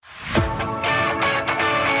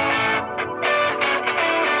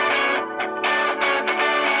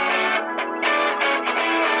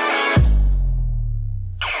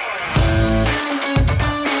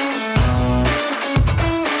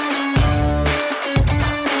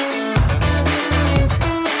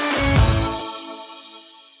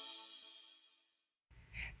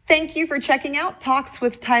Thank you for checking out Talks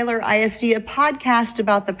with Tyler ISD, a podcast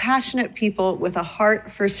about the passionate people with a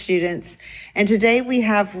heart for students. And today we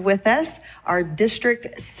have with us our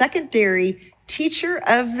District Secondary Teacher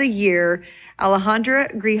of the Year,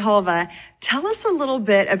 Alejandra Grijalva. Tell us a little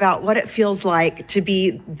bit about what it feels like to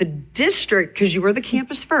be the district, because you were the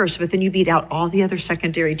campus first, but then you beat out all the other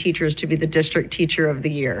secondary teachers to be the District Teacher of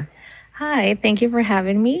the Year. Hi, thank you for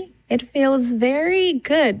having me. It feels very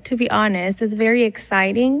good, to be honest. It's very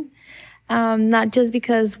exciting, not just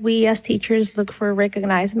because we as teachers look for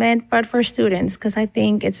recognition, but for students, because I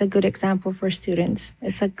think it's a good example for students.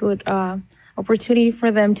 It's a good opportunity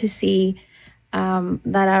for them to see that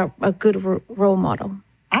are a good role model.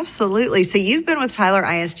 Absolutely. So you've been with Tyler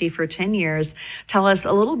ISD for 10 years. Tell us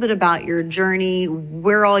a little bit about your journey,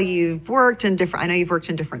 where all you've worked in different, I know you've worked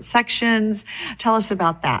in different sections. Tell us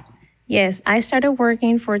about that. Yes, I started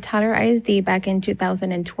working for Tyler ISD back in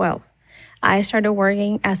 2012. I started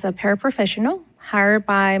working as a paraprofessional hired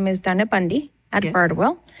by Ms. Donna Bundy at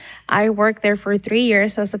Birdwell. I worked there for 3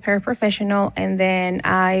 years as a paraprofessional, and then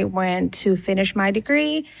I went to finish my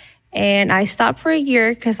degree. And I stopped for a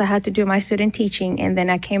year because I had to do my student teaching. And then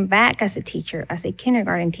I came back as a teacher, as a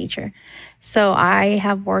kindergarten teacher. So I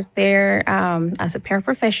have worked there as a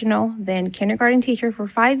paraprofessional, then kindergarten teacher for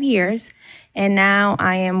 5 years. And now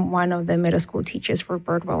I am one of the middle school teachers for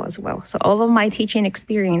Birdwell as well. So all of my teaching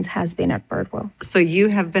experience has been at Birdwell. So you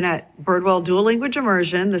have been at Birdwell Dual Language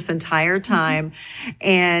Immersion this entire time,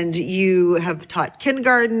 and you have taught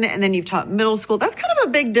kindergarten, and then you've taught middle school. That's kind of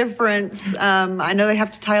a big difference. I know they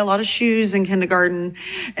have to tie a lot of shoes in kindergarten,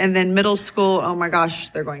 and then middle school, oh my gosh,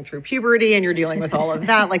 they're going through puberty, and you're dealing with all of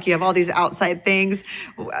that. Like you have all these outside things.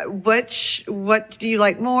 What do you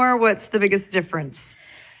like more? What's the biggest difference?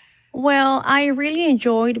 Well, I really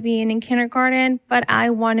enjoyed being in kindergarten, but I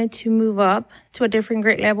wanted to move up to a different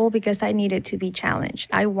grade level because I needed to be challenged.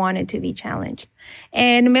 I wanted to be challenged.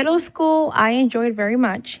 And middle school, I enjoyed very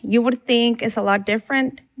much. You would think it's a lot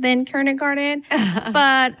different than kindergarten,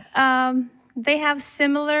 but they have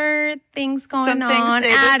similar things going on,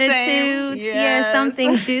 attitudes. Yes, some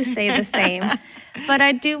things do stay the same. But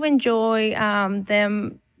I do enjoy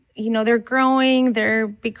them. You know, they're growing, they're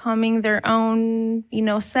becoming their own,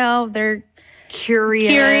 self. They're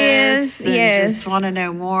curious. Yes. Just want to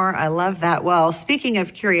know more. I love that. Well, speaking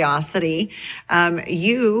of curiosity,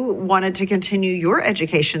 you wanted to continue your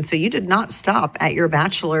education. So you did not stop at your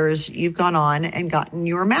bachelor's. You've gone on and gotten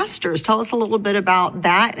your master's. Tell us a little bit about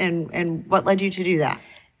that and what led you to do that.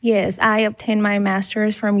 Yes, I obtained my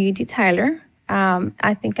master's from UT Tyler.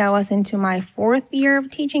 I think I was into my 4th year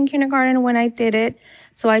of teaching kindergarten when I did it.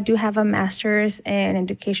 So I do have a master's in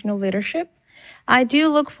educational leadership. I do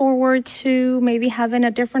look forward to maybe having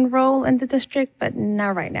a different role in the district, but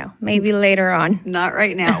not right now. Maybe later on. Not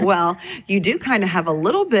right now. Well, you do kind of have a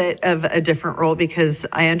little bit of a different role because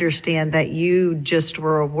I understand that you just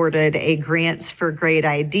were awarded a Grants for Great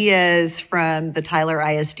Ideas from the Tyler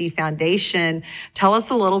ISD Foundation. Tell us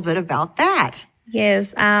a little bit about that.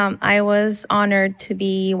 Yes, I was honored to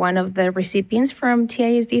be one of the recipients from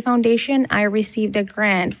TISD Foundation. I received a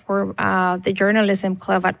grant for the Journalism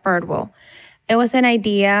Club at Birdwell. It was an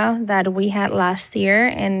idea that we had last year,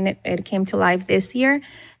 and it came to life this year.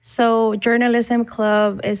 So Journalism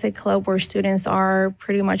Club is a club where students are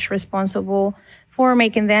pretty much responsible for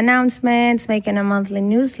making the announcements, making a monthly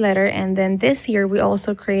newsletter, and then this year we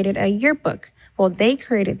also created a yearbook. Well, they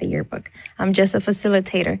created the yearbook. I'm just a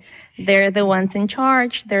facilitator. They're the ones in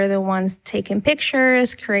charge. They're the ones taking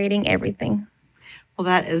pictures, creating everything. Well,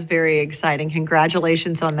 that is very exciting.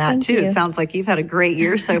 Congratulations on that, Thank too. you. It sounds like you've had a great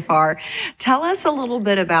year so far. Tell us a little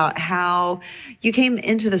bit about how you came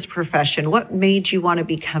into this profession. What made you want to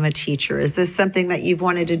become a teacher? Is this something that you've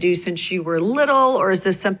wanted to do since you were little, or is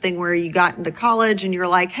this something where you got into college and you're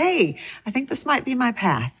like, hey, I think this might be my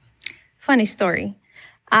path? Funny story.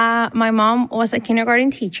 My mom was a kindergarten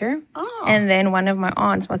teacher, and then one of my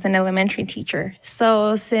aunts was an elementary teacher.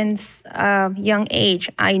 So since a young age,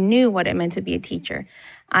 I knew what it meant to be a teacher.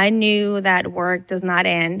 I knew that work does not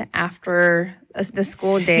end after the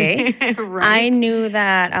school day. Right. I knew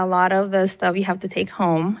that a lot of the stuff you have to take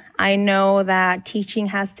home. I know that teaching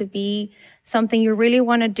has to be something you really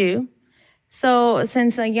want to do. So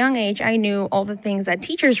since a young age, I knew all the things that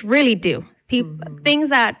teachers really do, things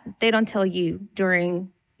that they don't tell you during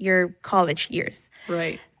your college years.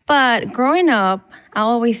 Right. But growing up, I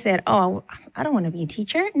always said, oh, I don't want to be a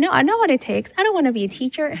teacher. No, I know what it takes. I don't want to be a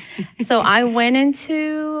teacher. So I went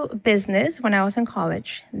into business when I was in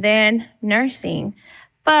college, then nursing.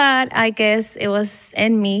 But I guess it was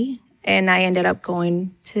in me, and I ended up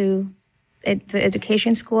going to the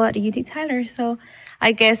education school at UT Tyler. So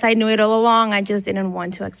I guess I knew it all along. I just didn't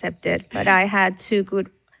want to accept it. But I had two good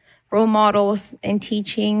role models in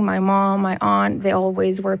teaching. My mom, my aunt, they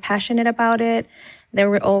always were passionate about it. They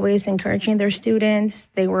were always encouraging their students.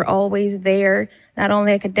 They were always there, not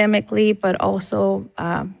only academically, but also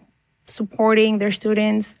supporting their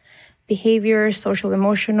students' behavior, social,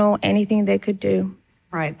 emotional, anything they could do.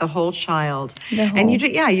 Right, the whole child. And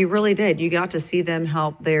you really did. You got to see them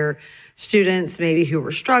help their students maybe who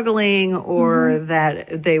were struggling or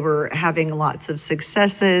that they were having lots of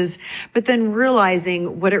successes, but then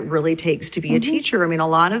realizing what it really takes to be a teacher. I mean, a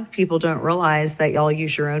lot of people don't realize that y'all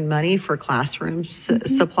use your own money for classroom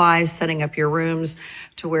supplies, setting up your rooms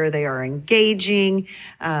to where they are engaging,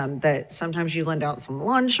 that sometimes you lend out some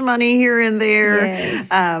lunch money here and there, Yes.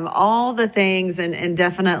 all the things. And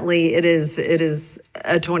definitely it is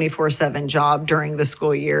a 24/7 job during the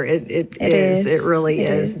school year. It really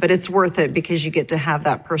is. But it's worth it because you get to have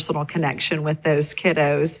that personal connection with those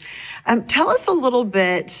kiddos. Tell us a little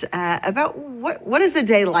bit about what is a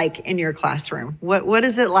day like in your classroom? What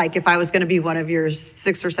is it like if I was going to be one of your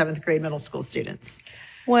 6th or 7th grade middle school students?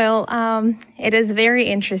 Well, it is very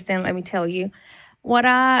interesting, let me tell you.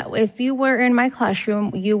 If you were in my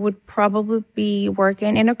classroom, you would probably be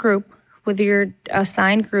working in a group with your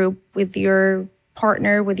assigned group, with your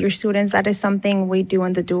partner, with your students. That is something we do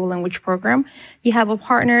in the dual language program. You have a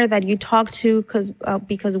partner that you talk to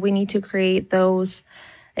because we need to create those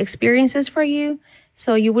experiences for you.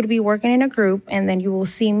 So you would be working in a group, and then you will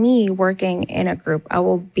see me working in a group. I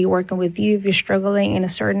will be working with you if you're struggling in a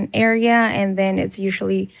certain area, and then it's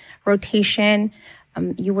usually rotation.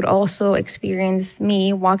 You would also experience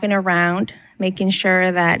me walking around, making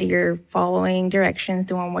sure that you're following directions,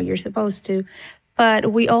 doing what you're supposed to.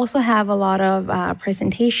 But we also have a lot of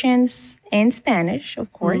presentations in Spanish,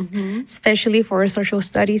 of course, especially for a social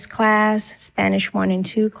studies class, Spanish 1 and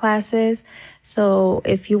 2 classes. So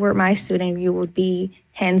if you were my student, you would be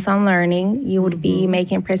hands-on learning. You would be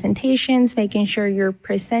making presentations, making sure you're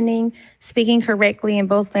presenting, speaking correctly in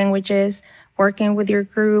both languages, working with your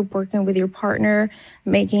group, working with your partner,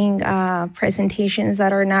 making presentations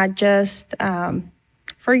that are not just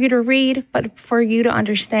for you to read, but for you to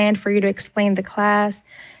understand, for you to explain the class.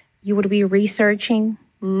 You would be researching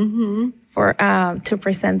to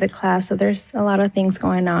present the class. So there's a lot of things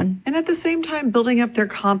going on. And at the same time, building up their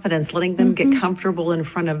confidence, letting them get comfortable in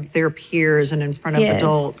front of their peers and in front of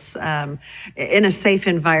adults in a safe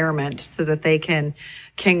environment so that they can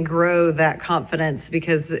grow that confidence,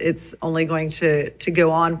 because it's only going to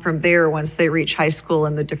go on from there once they reach high school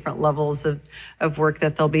and the different levels of work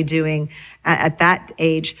that they'll be doing at that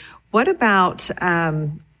age. What about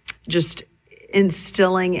just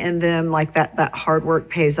instilling in them like that hard work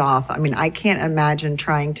pays off? I mean, I can't imagine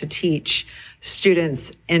trying to teach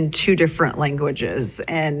students in 2 different languages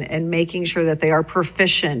and making sure that they are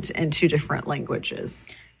proficient in 2 different languages.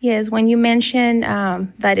 Yes, when you mention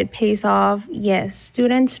that it pays off, yes,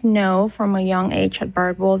 students know from a young age at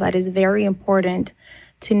Bardwell that it's very important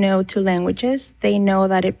to know 2 languages. They know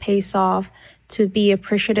that it pays off to be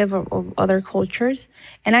appreciative of other cultures.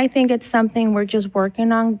 And I think it's something we're just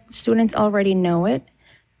working on. Students already know it.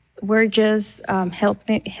 We're just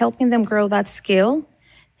helping them grow that skill,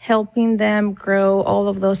 helping them grow all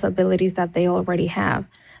of those abilities that they already have,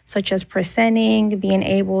 such as presenting, being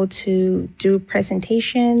able to do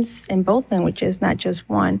presentations in both languages, not just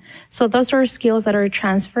one. So those are skills that are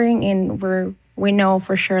transferring, and we know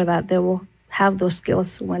for sure that they will have those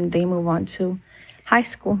skills when they move on to high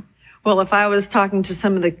school. Well, if I was talking to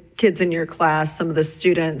some of the kids in your class, some of the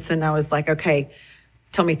students, and I was like, okay,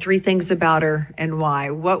 tell me 3 things about her and why,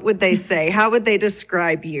 what would they say? How would they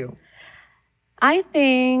describe you? I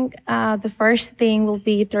think the first thing will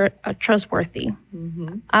be trustworthy.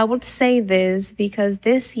 I would say this because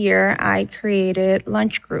this year I created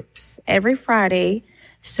lunch groups. Every Friday,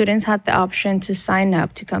 students had the option to sign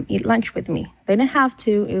up to come eat lunch with me. They didn't have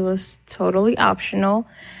to. It was totally optional.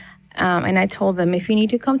 And I told them, if you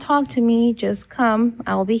need to come talk to me, just come.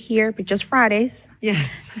 I'll be here, but just Fridays.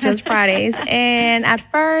 Yes. Just Fridays. And at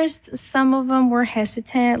first, some of them were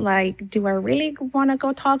hesitant, like, do I really want to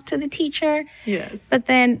go talk to the teacher? Yes. But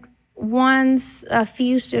then once a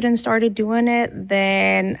few students started doing it,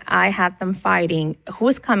 then I had them fighting.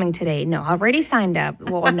 Who's coming today? No, I already signed up.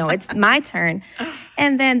 Well, no, it's my turn.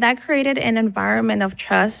 And then that created an environment of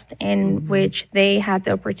trust in which they had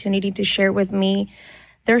the opportunity to share with me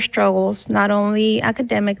their struggles, not only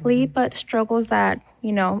academically, but struggles that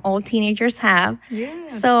all teenagers have.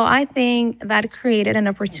 Yes. So I think that created an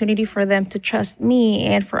opportunity for them to trust me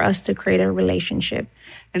and for us to create a relationship.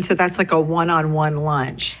 And so that's like a one-on-one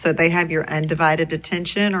lunch. So they have your undivided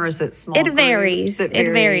attention, or is it small It groups? varies. It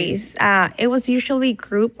varies. It was usually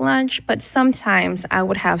group lunch, but sometimes I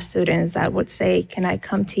would have students that would say, can I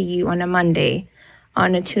come to you on a Monday,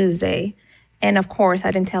 on a Tuesday? And of course,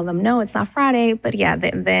 I didn't tell them, no, it's not Friday. But yeah,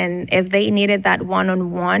 then if they needed that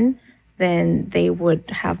one-on-one, then they would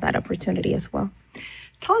have that opportunity as well.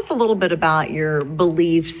 Tell us a little bit about your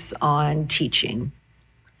beliefs on teaching.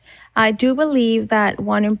 I do believe that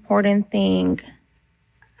one important thing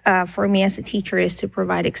for me as a teacher is to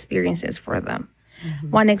provide experiences for them.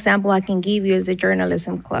 Mm-hmm. One example I can give you is the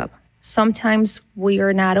journalism club. Sometimes we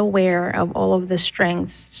are not aware of all of the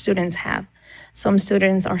strengths students have. Some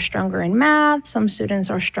students are stronger in math, some students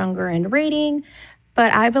are stronger in reading,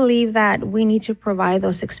 but I believe that we need to provide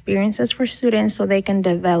those experiences for students so they can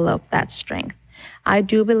develop that strength. I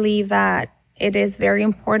do believe that it is very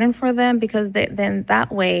important for them because then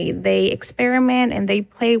that way they experiment and they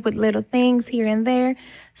play with little things here and there.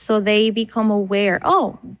 So they become aware,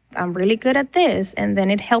 oh, I'm really good at this. And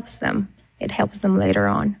then it helps them. It helps them later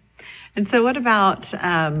on. And so what about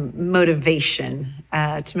motivation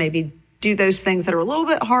to maybe do those things that are a little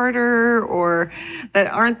bit harder or that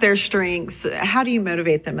aren't their strengths? How do you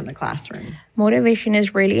motivate them in the classroom? Motivation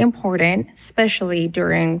is really important, especially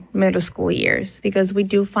during middle school years, because we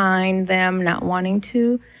do find them not wanting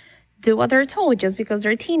to do what they're told just because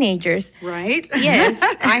they're teenagers. Right? Yes.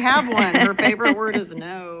 I have one. Her favorite word is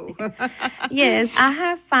no. Yes, I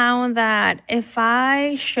have found that if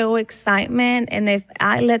I show excitement and if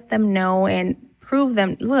I let them know and prove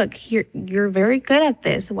them, look, you're very good at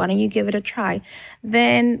this, why don't you give it a try?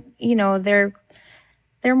 Then, they're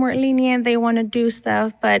more lenient, they want to do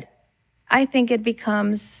stuff, but I think it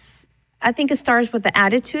starts with the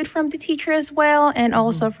attitude from the teacher as well, and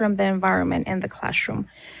also from the environment in the classroom.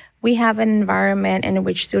 We have an environment in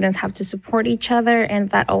which students have to support each other, and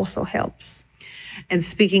that also helps. And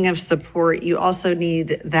speaking of support, you also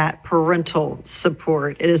need that parental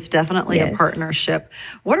support. It is definitely a partnership.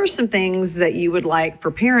 What are some things that you would like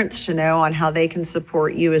for parents to know on how they can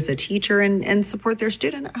support you as a teacher and support their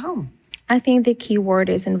student at home? I think the key word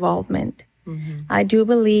is involvement. Mm-hmm. I do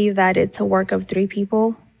believe that it's a work of three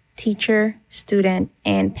people: teacher, student,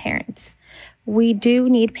 and parents. We do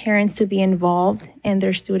need parents to be involved in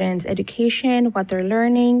their students' education, what they're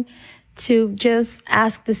learning, to just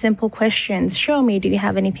ask the simple questions. Show me, do you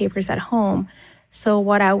have any papers at home? So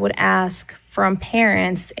what I would ask from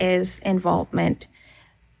parents is involvement.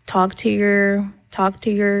 Talk to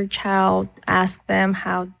your child, ask them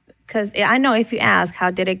how, because I know if you ask,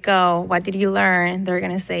 how did it go? What did you learn? They're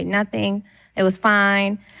going to say nothing. It was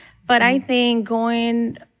fine. But I think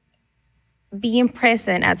being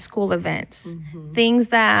present at school events, things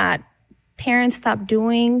that parents stop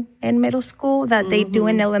doing in middle school that they do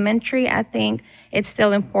in elementary, I think it's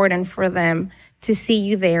still important for them to see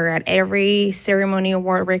you there at every ceremony,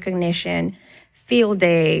 award recognition, field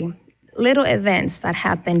day, little events that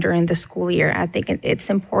happen during the school year. I think it's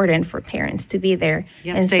important for parents to be there.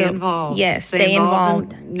 Yes, and stay involved. Yes, stay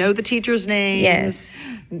involved. Know the teachers' names. Yes.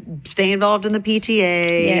 Stay involved in the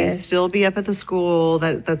PTA. Yes. Still be up at the school.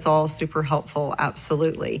 That's all super helpful.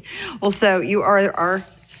 Absolutely. Well, so you are our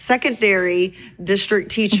secondary district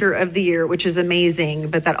teacher of the year, which is amazing,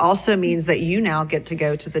 but that also means that you now get to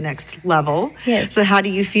go to the next level. Yes. So how do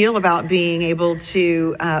you feel about being able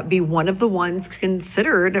to be one of the ones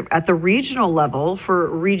considered at the regional level for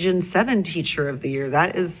Region 7 Teacher of the Year?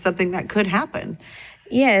 That is something that could happen.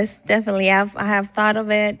 Yes, definitely. I have thought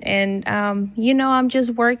of it. And, I'm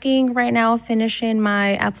just working right now, finishing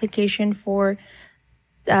my application for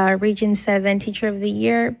Region 7 Teacher of the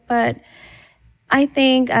Year. But I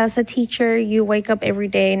think as a teacher, you wake up every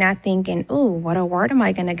day not thinking, oh, what award am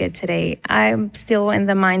I going to get today? I'm still in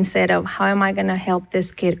the mindset of how am I going to help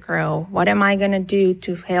this kid grow? What am I going to do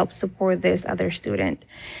to help support this other student?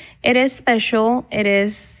 It is special. It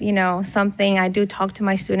is, something I do talk to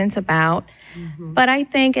my students about. Mm-hmm. But I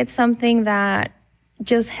think it's something that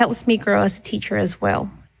just helps me grow as a teacher as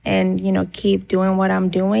well. And, keep doing what I'm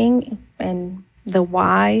doing and the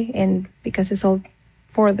why, and because it's all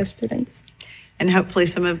for the students. And hopefully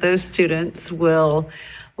some of those students will,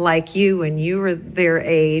 like you, when you were their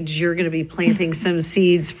age, you're going to be planting some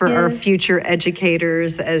seeds for our future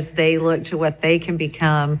educators as they look to what they can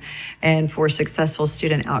become and for successful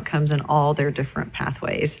student outcomes in all their different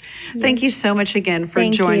pathways. Yes. Thank you so much again for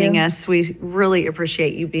joining us. We really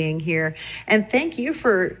appreciate you being here. And thank you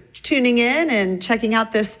for tuning in and checking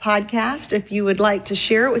out this podcast. If you would like to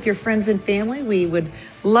share it with your friends and family, we would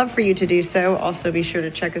love for you to do so. Also, be sure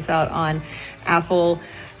to check us out on Apple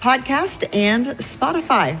Podcast and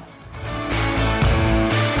Spotify.